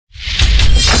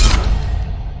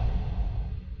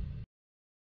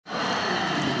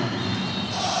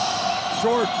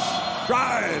Shorts,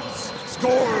 drives,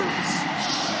 scores.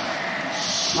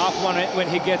 Hapoel, when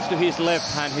he gets to his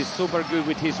left hand, he's super good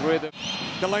with his rhythm.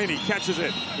 Delaney catches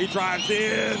it. He drives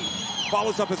in,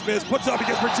 follows up his miss, puts up, he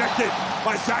gets rejected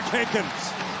by Zach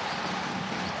Hankins.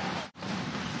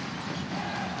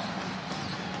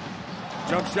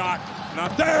 Jump shot,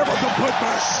 not there, but the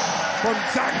putback from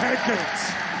Zach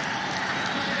Hankins.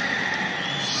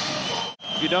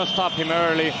 If you don't stop him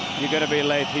early, you're going to be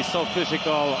late. He's so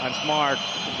physical and smart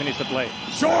to finish the play.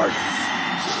 Shorts!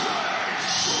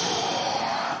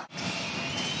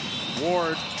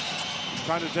 Ward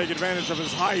trying to take advantage of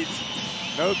his height.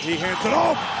 Nope, he hands it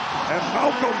off, and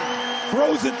Malcolm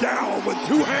throws it down with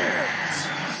two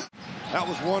hands. That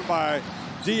was won by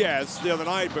Diaz the other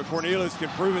night, but Cornelius can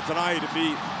prove it tonight if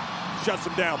he shuts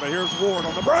him down. But here's Ward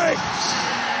on the break.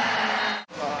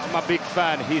 I'm a big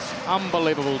fan. He's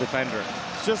unbelievable defender.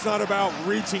 It's just not about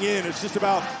reaching in. It's just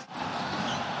about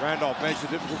Randolph makes a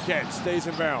difficult catch, stays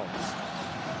in bounds.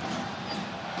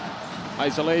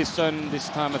 Isolation, this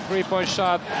time a three-point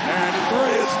shot. And the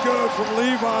three is good from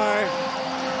Levi.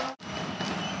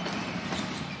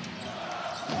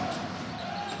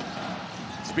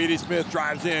 Speedy Smith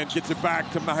drives in, gets it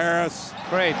back to Maharis.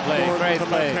 Great play, great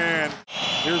play. Left hand.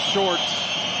 Here's Shorts.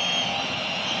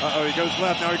 Uh-oh, he goes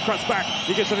left, now he cuts back.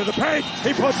 He gets it in the paint,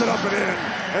 he puts it up and in.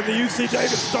 And the UC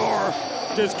Davis star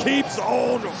just keeps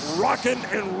on rocking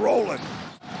and rolling.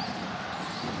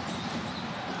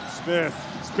 Smith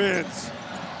spins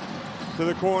to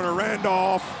the corner,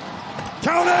 Randolph.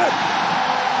 Count it!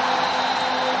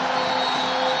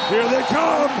 Here they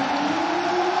come!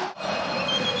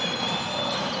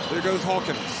 There goes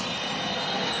Hawkins.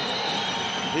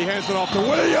 He hands it off to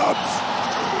Williams.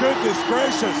 Goodness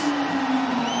gracious.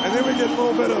 And then we get a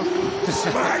little bit of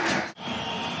smack.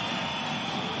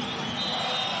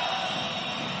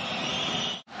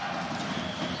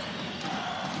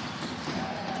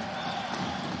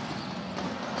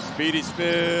 Speedy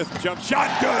Smith, jump shot,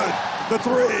 good. The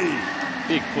three.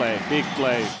 Big play, big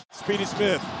play. Speedy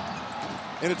Smith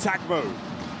in attack mode.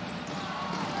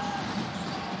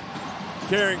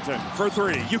 Carrington for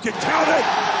three. You can count it.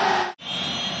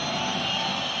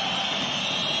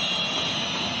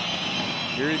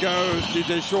 Here he goes,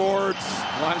 TJ Shorts.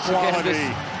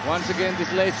 Once again,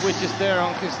 this late switch is there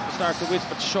on his start to switch,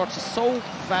 but Shorts is so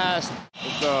fast.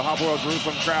 The Hapoel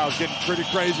Jerusalem crowd's getting pretty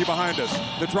crazy behind us.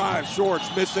 The drive,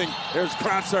 Shorts missing. There's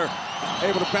Kratzer,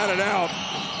 able to bat it out.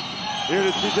 Here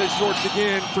is TJ Shorts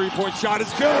again. Three-point shot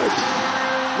is good.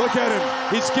 Look at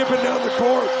him. He's skipping down the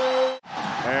court.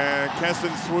 And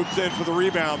Keston swoops in for the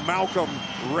rebound. Malcolm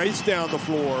raced down the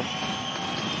floor.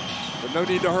 But no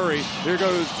need to hurry. Here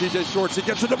goes TJ Shorts. He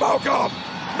gets it to Malcolm.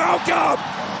 Malcolm!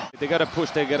 They got to push.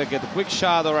 They got to get a quick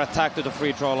shot or attack to the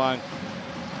free throw line.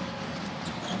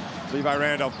 Levi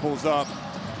Randolph pulls up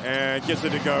and gets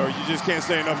it to go. You just can't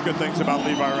say enough good things about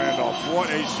Levi Randolph. What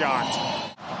a shot.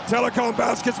 Telekom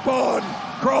basketball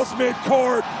cross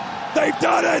midcourt. They've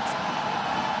done it.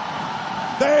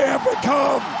 They have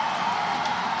become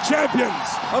champions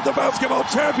of the Basketball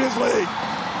Champions League.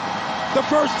 The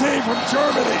first team from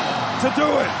Germany to do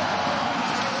it.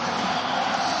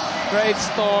 Great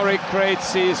story, great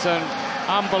season,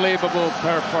 unbelievable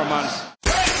performance.